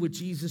closely with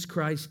Jesus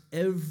Christ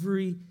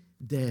every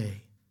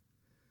day,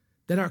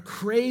 that our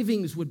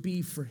cravings would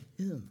be for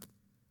him,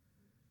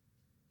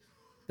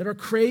 that our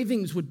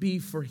cravings would be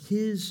for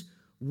his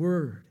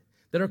word,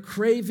 that our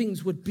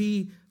cravings would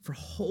be for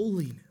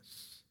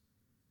holiness.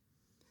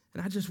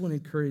 And I just want to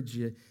encourage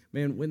you,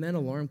 man, when that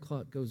alarm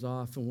clock goes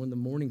off and when the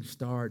morning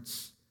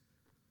starts,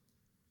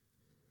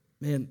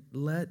 man,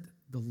 let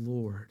the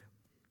Lord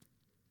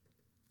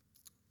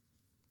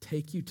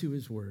take you to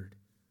his word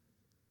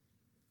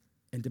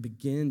and to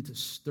begin to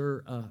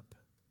stir up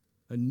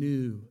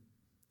anew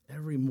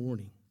every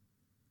morning,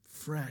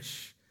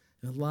 fresh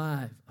and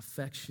alive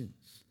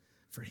affections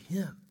for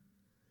him.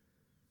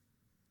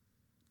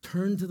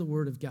 Turn to the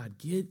Word of God.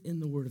 Get in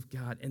the Word of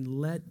God and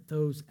let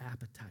those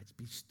appetites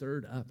be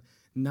stirred up,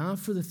 not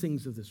for the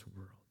things of this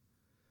world,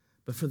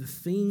 but for the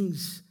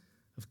things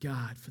of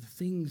God, for the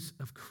things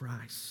of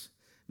Christ,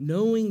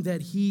 knowing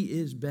that he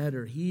is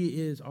better.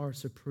 He is our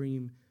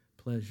supreme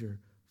pleasure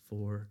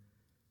forever,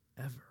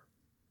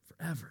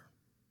 forever,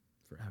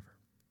 forever.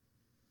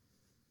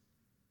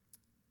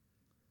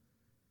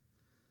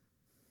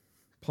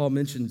 Paul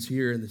mentions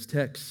here in this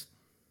text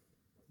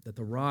that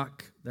the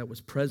rock that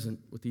was present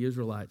with the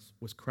Israelites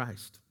was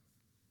Christ.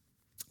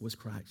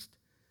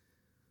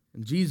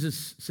 And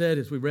Jesus said,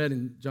 as we read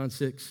in John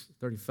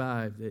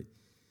 6:35, that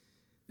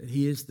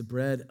he is the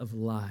bread of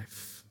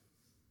life.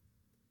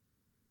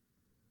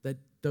 That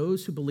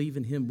those who believe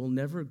in him will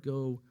never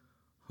go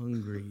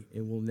hungry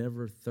and will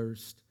never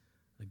thirst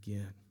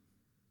again.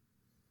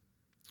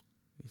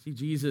 You see,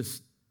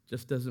 Jesus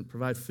just doesn't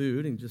provide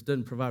food and just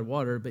doesn't provide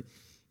water, but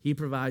he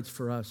provides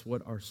for us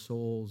what our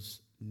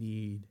souls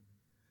need.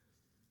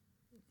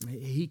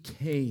 He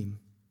came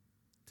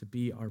to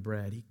be our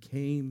bread. He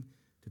came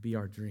to be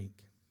our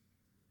drink,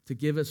 to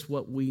give us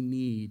what we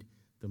need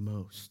the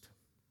most.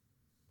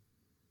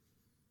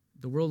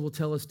 The world will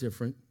tell us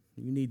different.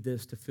 You need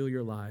this to fill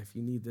your life.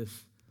 You need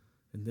this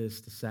and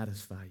this to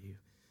satisfy you.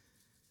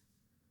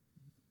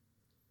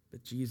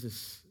 But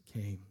Jesus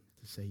came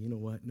to say, you know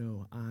what?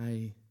 No,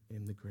 I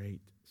am the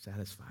great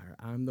satisfier.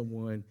 I'm the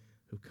one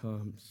who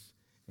comes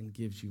and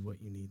gives you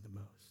what you need the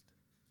most.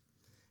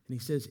 And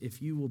he says,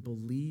 if you will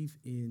believe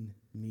in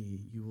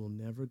me, you will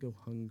never go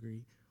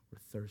hungry or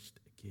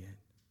thirst again.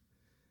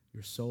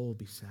 Your soul will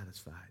be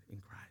satisfied in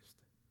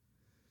Christ.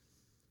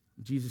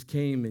 Jesus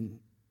came and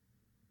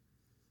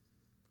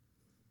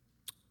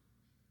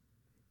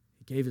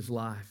he gave his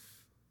life.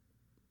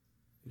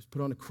 He was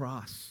put on a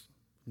cross,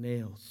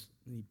 nails,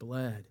 and he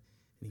bled,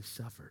 and he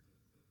suffered.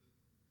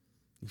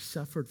 He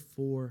suffered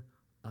for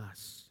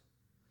us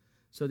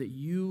so that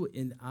you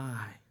and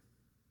I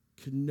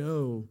could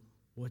know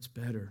what's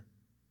better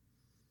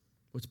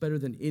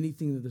than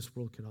anything that this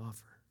world could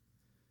offer.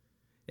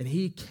 And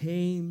he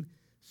came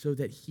so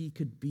that he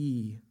could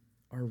be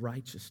our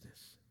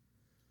righteousness,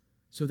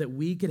 so that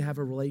we could have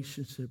a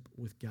relationship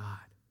with God.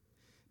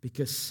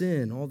 Because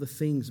sin, all the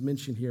things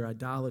mentioned here,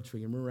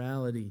 idolatry,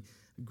 immorality,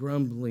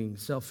 grumbling,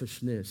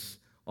 selfishness,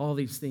 all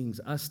these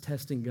things, us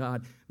testing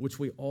God, which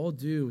we all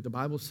do. The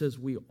Bible says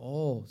we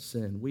all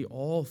sin. We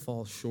all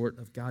fall short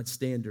of God's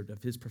standard,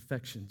 of his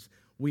perfections.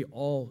 We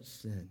all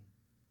sin.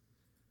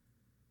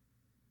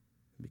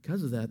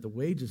 Because of that, the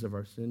wages of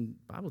our sin,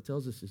 the Bible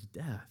tells us, is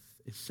death.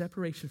 It's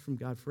separation from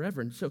God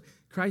forever. And so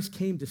Christ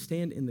came to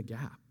stand in the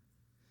gap.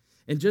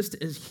 And just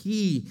as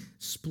he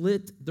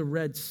split the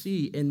Red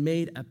Sea and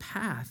made a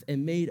path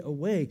and made a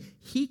way,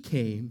 he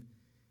came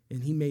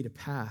and he made a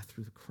path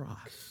through the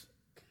cross.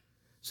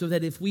 So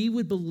that if we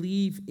would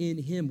believe in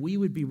him, we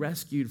would be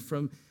rescued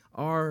from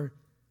our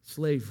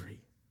slavery,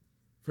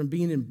 from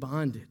being in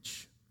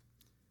bondage.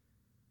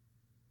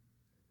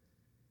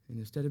 And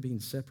instead of being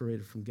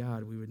separated from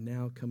God, we would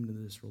now come into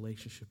this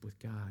relationship with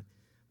God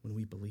when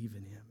we believe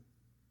in him.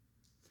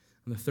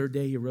 On the third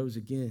day, he rose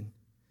again.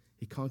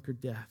 He conquered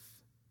death.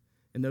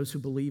 And those who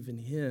believe in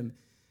him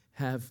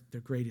have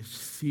their greatest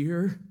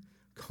fear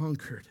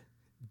conquered,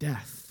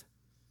 death,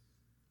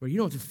 where you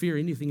don't have to fear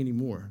anything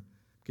anymore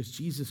because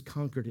Jesus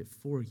conquered it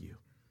for you.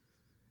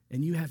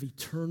 And you have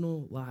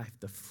eternal life,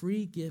 the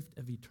free gift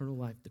of eternal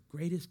life, the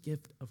greatest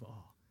gift of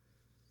all.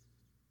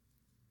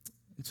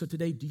 And so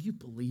today, do you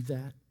believe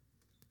that?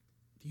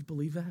 Do you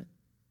believe that?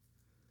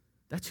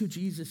 That's who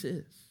Jesus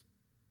is.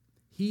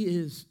 He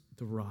is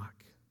the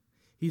rock.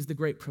 He's the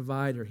great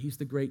provider. He's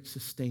the great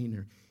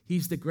sustainer.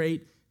 He's the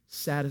great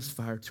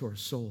satisfier to our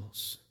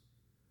souls.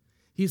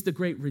 He's the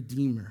great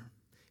redeemer.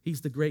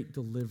 He's the great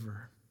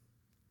deliverer.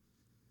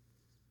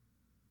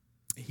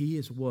 He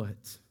is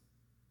what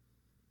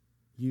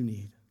you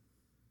need.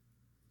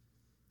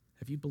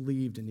 Have you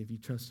believed and have you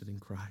trusted in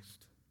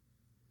Christ?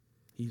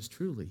 He is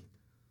truly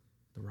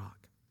the rock.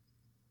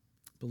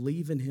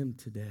 Believe in him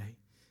today.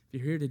 If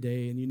you're here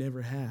today and you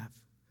never have,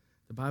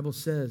 the Bible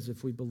says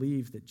if we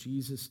believe that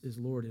Jesus is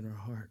Lord in our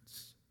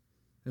hearts,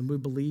 and we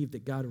believe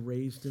that God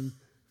raised him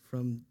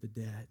from the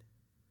dead,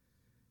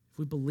 if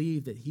we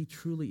believe that he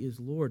truly is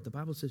Lord, the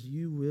Bible says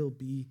you will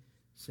be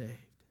saved.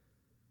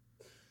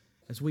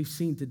 As we've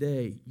seen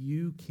today,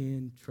 you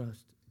can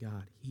trust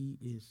God. He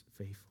is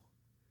faithful.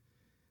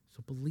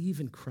 So believe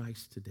in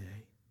Christ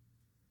today.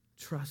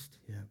 Trust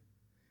him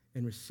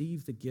and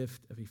receive the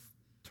gift of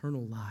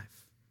eternal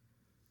life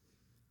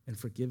and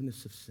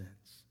forgiveness of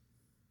sins.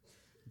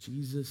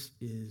 Jesus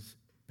is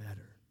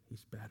better.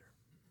 He's better.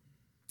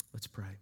 Let's pray.